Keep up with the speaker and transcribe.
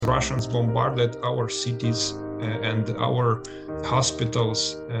Russians bombarded our cities and our hospitals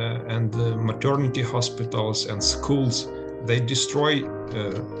and maternity hospitals and schools. They destroy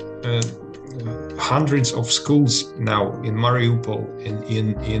hundreds of schools now in Mariupol,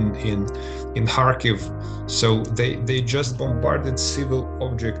 in Kharkiv. So they just bombarded civil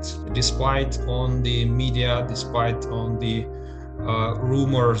objects, despite on the media, despite on the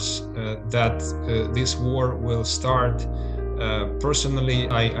rumors that this war will start. Personally,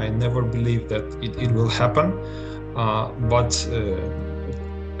 I never believed that it will happen. But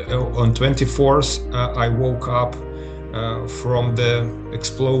on 24th, I woke up from the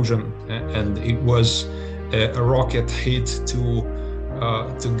explosion, and it was a rocket hit to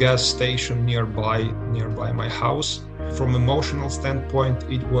gas station nearby my house. From emotional standpoint,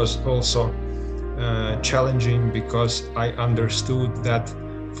 it was also challenging, because I understood that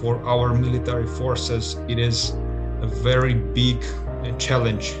for our military forces it is a very big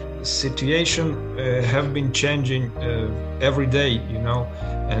challenge. The situation have been changing every day,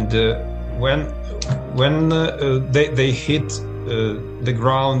 and when they hit the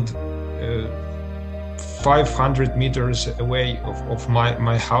ground 500 meters away of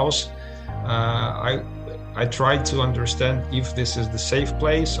my house, I tried to understand if this is the safe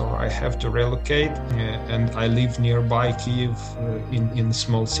place or I have to relocate. And I live nearby Kyiv, in a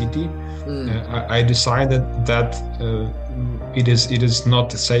small city. I decided that it is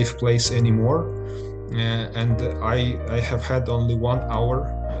not a safe place anymore, and I have had only 1 hour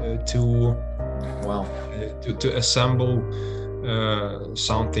to assemble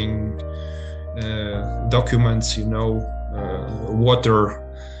something, documents, water,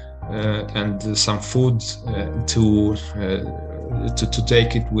 and some food to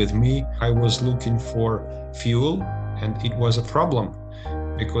take it with me. I was looking for fuel, and it was a problem,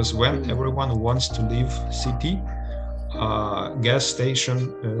 because when everyone wants to leave city, gas station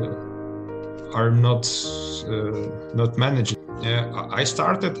are not managed. I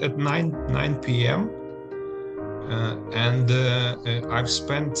started at 9 p.m. And I've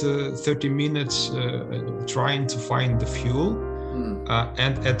spent 30 minutes trying to find the fuel.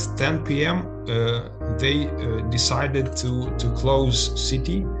 And at 10 p.m. They decided to close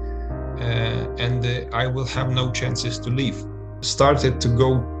city, and I will have no chances to leave. Started to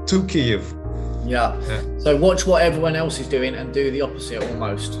go to Kyiv. Yeah. So watch what everyone else is doing and do the opposite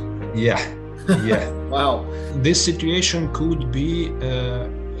almost. Yeah. Wow. This situation could be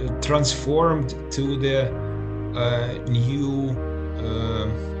transformed to the new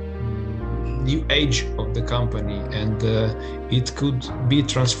age of the company, and it could be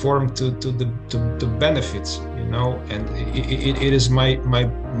transformed to the benefits, and it is my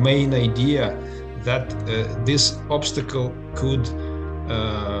main idea that this obstacle could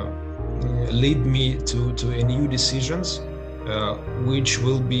lead me to a new decisions which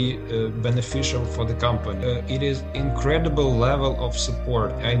will be beneficial for the company. It is incredible level of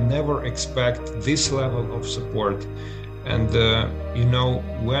support. I never expect this level of support. And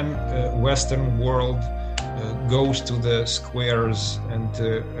when Western world goes to the squares and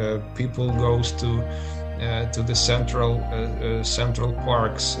people goes to the central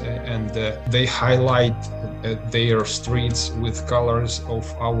parks, and they highlight their streets with colors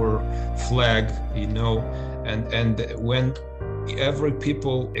of our flag, and when every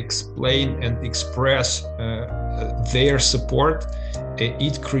people explain and express their support,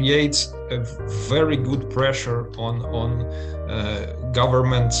 it creates a very good pressure on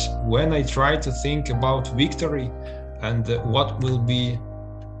governments. When I try to think about victory and what will be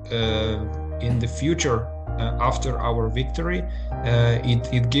in the future after our victory,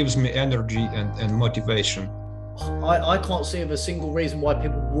 it gives me energy and motivation. I can't see of a single reason why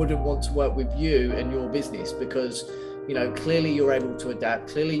people wouldn't want to work with you and your business, because clearly you're able to adapt.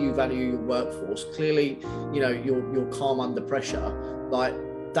 Clearly you value your workforce. Clearly, you're calm under pressure. Like,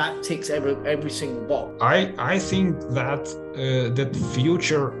 that ticks every single box. I think that that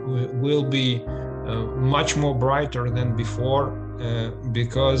future will be much more brighter than before,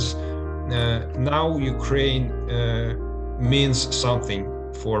 because now Ukraine means something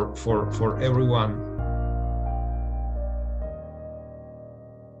for everyone.